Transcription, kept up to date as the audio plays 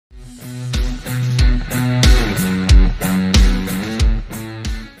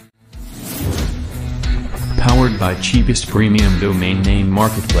by cheapest premium domain name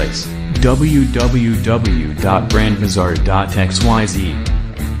marketplace,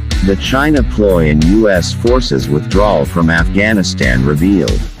 www.brandbazaar.xyz. The China Ploy and U.S. forces withdrawal from Afghanistan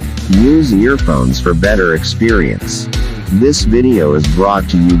revealed. Use earphones for better experience. This video is brought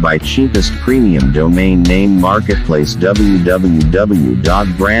to you by cheapest premium domain name marketplace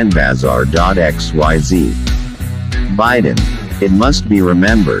www.brandbazaar.xyz. Biden, it must be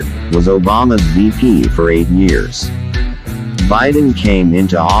remembered, was Obama's VP for 8 years. Biden came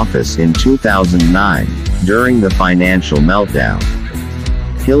into office in 2009, during the financial meltdown.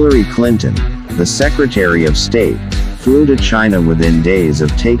 Hillary Clinton, the Secretary of State, flew to China within days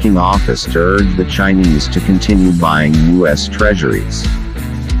of taking office to urge the Chinese to continue buying U.S. treasuries.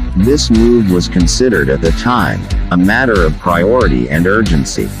 This move was considered at the time a matter of priority and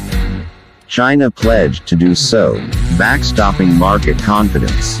urgency. China pledged to do so, backstopping market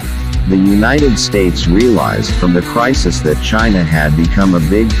confidence. The United States realized from the crisis that China had become a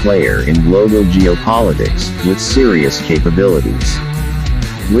big player in global geopolitics, with serious capabilities.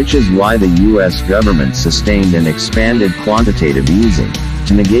 Which is why the U.S. government sustained an expanded quantitative easing,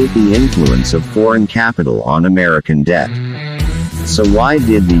 to negate the influence of foreign capital on American debt. So why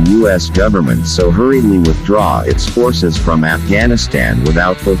did the U.S. government so hurriedly withdraw its forces from Afghanistan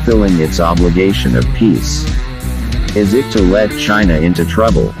without fulfilling its obligation of peace? Is it to let China into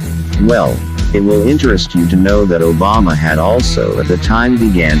trouble? Well, it will interest you to know that Obama had also at the time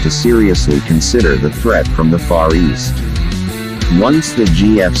began to seriously consider the threat from the Far East. Once the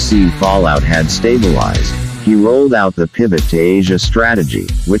GFC fallout had stabilized, he rolled out the pivot to Asia strategy,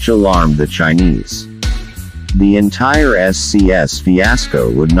 which alarmed the Chinese. The entire SCS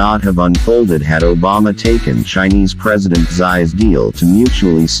fiasco would not have unfolded had Obama taken Chinese President Xi's deal to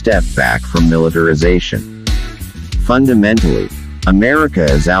mutually step back from militarization. Fundamentally, America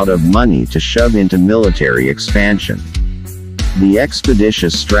is out of money to shove into military expansion. The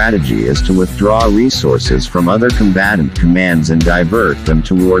expeditious strategy is to withdraw resources from other combatant commands and divert them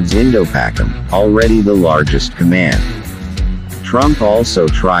towards Indo-PACOM, already the largest command. Trump also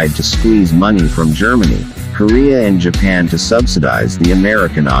tried to squeeze money from Germany, Korea and Japan to subsidize the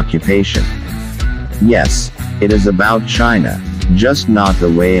American occupation. Yes, it is about China, just not the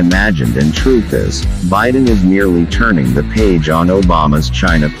way imagined, and truth is, Biden is merely turning the page on Obama's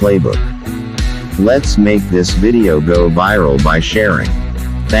China playbook. Let's make this video go viral by sharing.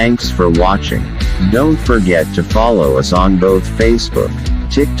 Thanks for watching. Don't forget to follow us on both Facebook,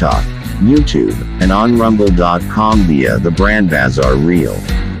 TikTok, YouTube, and on rumble.com via the Brand Bazaar Reel.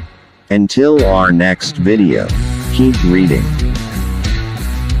 Until our next video, keep reading.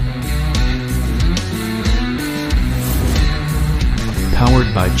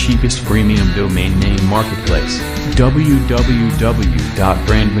 Powered by cheapest premium domain name marketplace,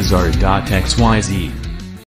 www.brandbazaar.xyz.